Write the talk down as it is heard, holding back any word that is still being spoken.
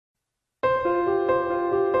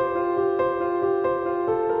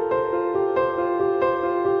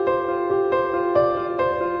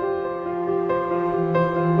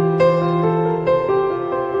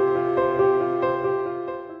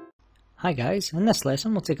Hi guys, in this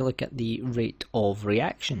lesson we'll take a look at the rate of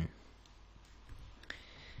reaction.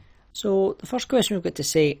 So the first question we've got to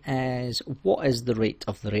say is, what is the rate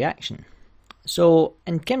of the reaction? So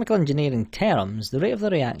in chemical engineering terms, the rate of the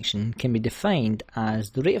reaction can be defined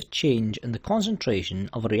as the rate of change in the concentration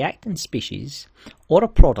of a reactant species or a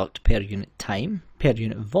product per unit time, per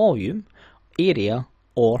unit volume, area,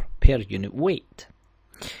 or per unit weight.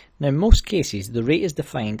 Now, in most cases, the rate is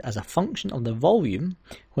defined as a function of the volume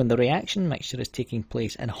when the reaction mixture is taking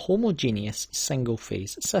place in a homogeneous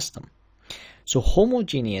single-phase system. So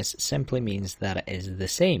homogeneous simply means that it is the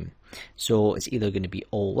same. So it's either going to be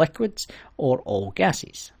all liquids or all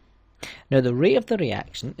gases. Now, the rate of the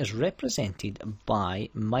reaction is represented by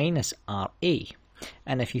minus RA.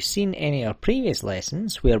 And if you've seen any of our previous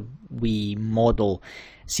lessons where we model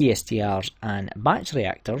CSTRs and batch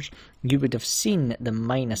reactors, you would have seen the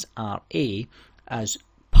minus RA as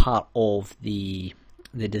part of the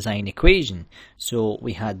design equation. So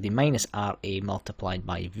we had the minus RA multiplied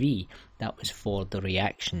by V. That was for the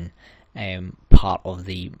reaction part of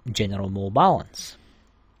the general mole balance.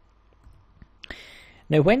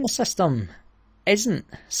 Now, when the system isn't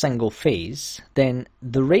single phase, then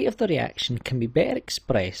the rate of the reaction can be better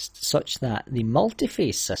expressed such that the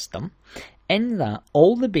multi-phase system, in that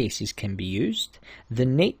all the bases can be used, the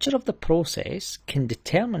nature of the process can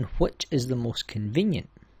determine which is the most convenient,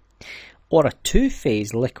 or a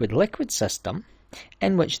two-phase liquid-liquid system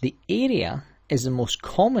in which the area is the most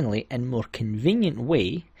commonly and more convenient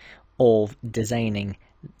way of designing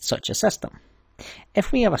such a system.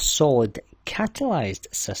 If we have a solid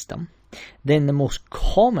catalyzed system, then the most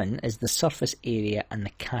common is the surface area and the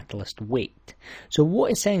catalyst weight. So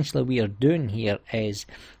what essentially we are doing here is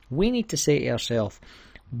we need to say to ourselves,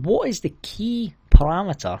 what is the key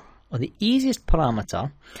parameter or the easiest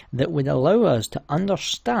parameter that would allow us to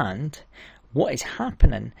understand what is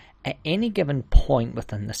happening at any given point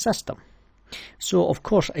within the system. So of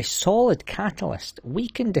course, a solid catalyst, we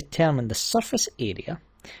can determine the surface area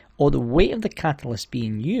or the weight of the catalyst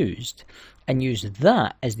being used and use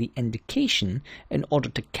that as the indication in order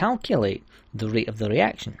to calculate the rate of the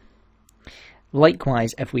reaction.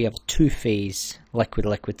 Likewise, if we have a two-phase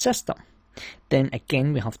liquid-liquid system, then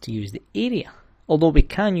again we have to use the area. Although we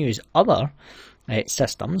can use other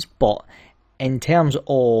systems, but in terms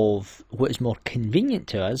of what is more convenient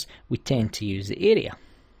to us, we tend to use the area.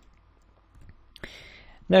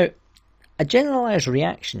 Now, a generalized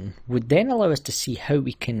reaction would then allow us to see how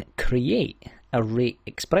we can create a rate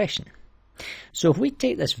expression. So if we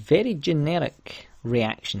take this very generic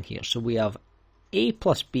reaction here, so we have A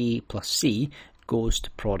plus B plus C goes to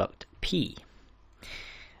product P.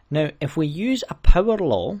 Now, if we use a power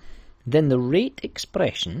law, then the rate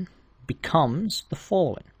expression becomes the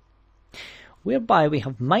following, whereby we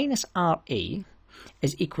have minus RA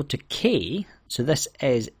is equal to K, so this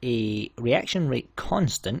is a reaction rate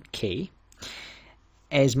constant, K,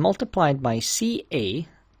 is multiplied by CA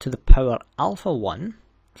to the power alpha 1,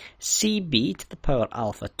 CB to the power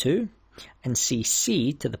alpha 2, and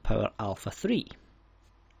CC to the power alpha 3.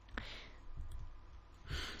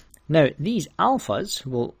 Now, these alphas,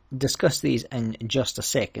 we'll discuss these in just a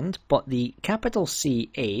second, but the capital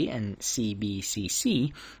CA and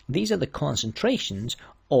CBCC, these are the concentrations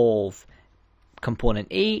of component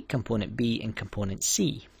A, component B, and component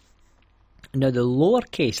C. Now, the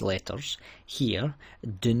lowercase letters here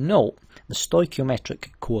denote the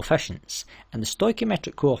stoichiometric coefficients, and the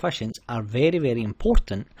stoichiometric coefficients are very, very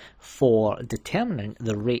important for determining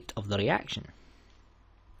the rate of the reaction.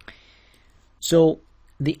 So,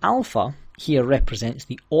 the alpha here represents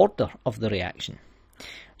the order of the reaction.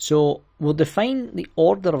 So we'll define the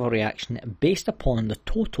order of a reaction based upon the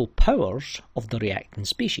total powers of the reactant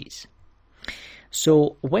species.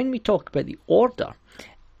 So when we talk about the order,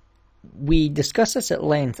 we discuss this at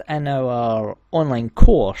length in our online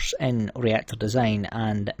course in reactor design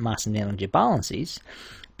and mass and energy balances,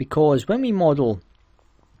 because when we model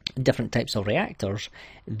different types of reactors,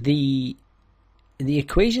 the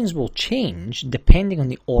equations will change depending on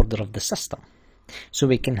the order of the system. So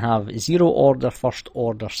we can have zero order, first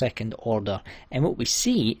order, second order, and what we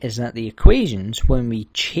see is that the equations, when we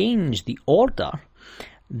change the order,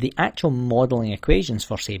 the actual modelling equations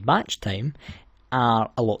for, say, batch time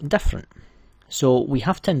are a lot different. So we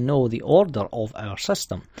have to know the order of our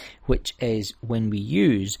system, which is when we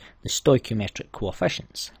use the stoichiometric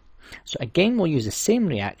coefficients. So again, we'll use the same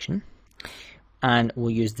reaction, and we'll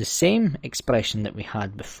use the same expression that we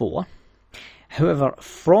had before. However,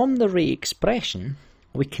 from the rate expression,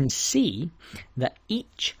 we can see that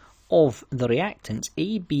each of the reactants,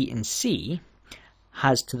 A, B, and C,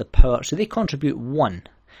 has to the power, so they contribute 1.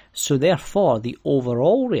 So therefore the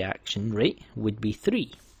overall reaction rate would be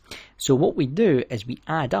 3. So what we do is we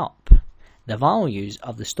add up the values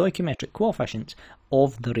of the stoichiometric coefficients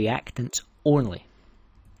of the reactants only.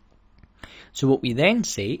 So what we then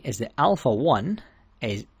say is that alpha 1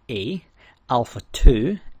 is A, alpha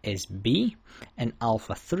 2 is B, and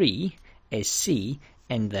alpha 3 is C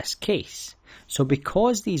in this case. So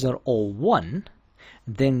because these are all 1,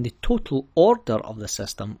 then the total order of the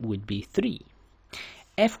system would be 3.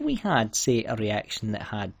 If we had, say, a reaction that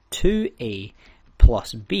had 2A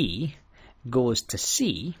plus B goes to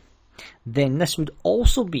C, then this would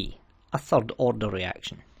also be a third order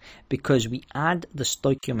reaction because we add the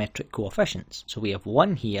stoichiometric coefficients. So we have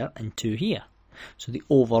 1 here and 2 here. So the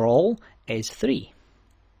overall is 3.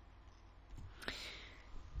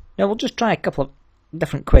 Now we'll just try a couple of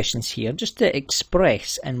different questions here just to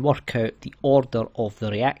express and work out the order of the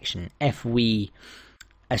reaction if we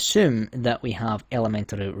assume that we have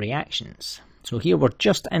elementary reactions. So here we're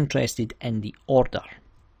just interested in the order.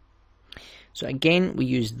 So again, we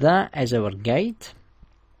use that as our guide,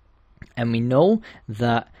 and we know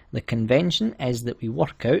that the convention is that we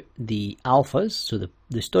work out the alphas, so the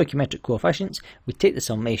stoichiometric coefficients, we take the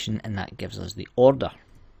summation and that gives us the order.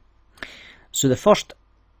 So the first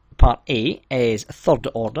part A is third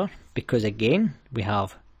order because again we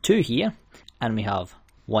have 2 here and we have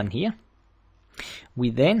 1 here. We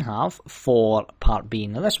then have for part B.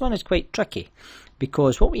 Now this one is quite tricky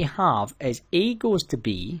because what we have is A goes to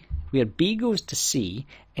B, where B goes to C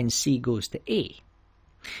and C goes to A.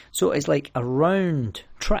 So it's like a round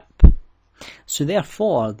trip. So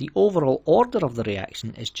therefore the overall order of the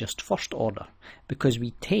reaction is just first order because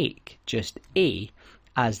we take just A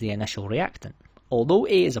as the initial reactant. Although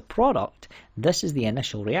A is a product, this is the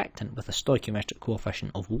initial reactant with a stoichiometric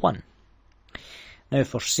coefficient of 1. Now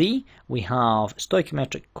for C, we have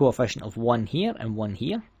stoichiometric coefficient of 1 here and 1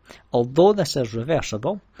 here. Although this is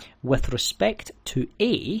reversible, with respect to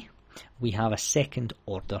A, we have a second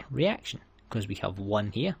order reaction because we have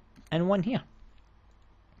 1 here and 1 here.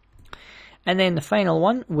 And then the final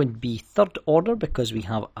one would be third order because we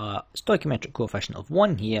have a stoichiometric coefficient of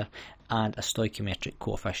 1 here and a stoichiometric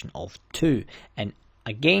coefficient of 2. And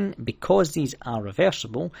again, because these are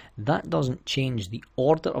reversible, that doesn't change the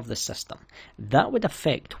order of the system. That would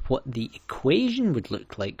affect what the equation would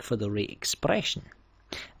look like for the rate expression.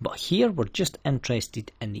 But here we're just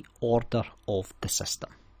interested in the order of the system.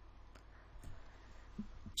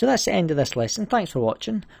 So that's the end of this lesson. Thanks for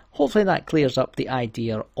watching. Hopefully that clears up the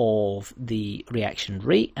idea of the reaction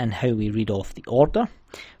rate and how we read off the order.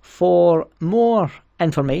 For more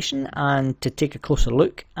information and to take a closer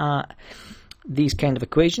look at these kind of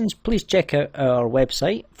equations, please check out our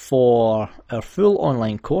website for our full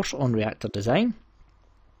online course on reactor design.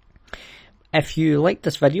 If you liked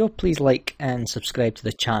this video, please like and subscribe to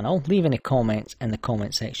the channel, leave any comments in the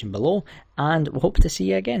comment section below, and we hope to see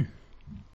you again.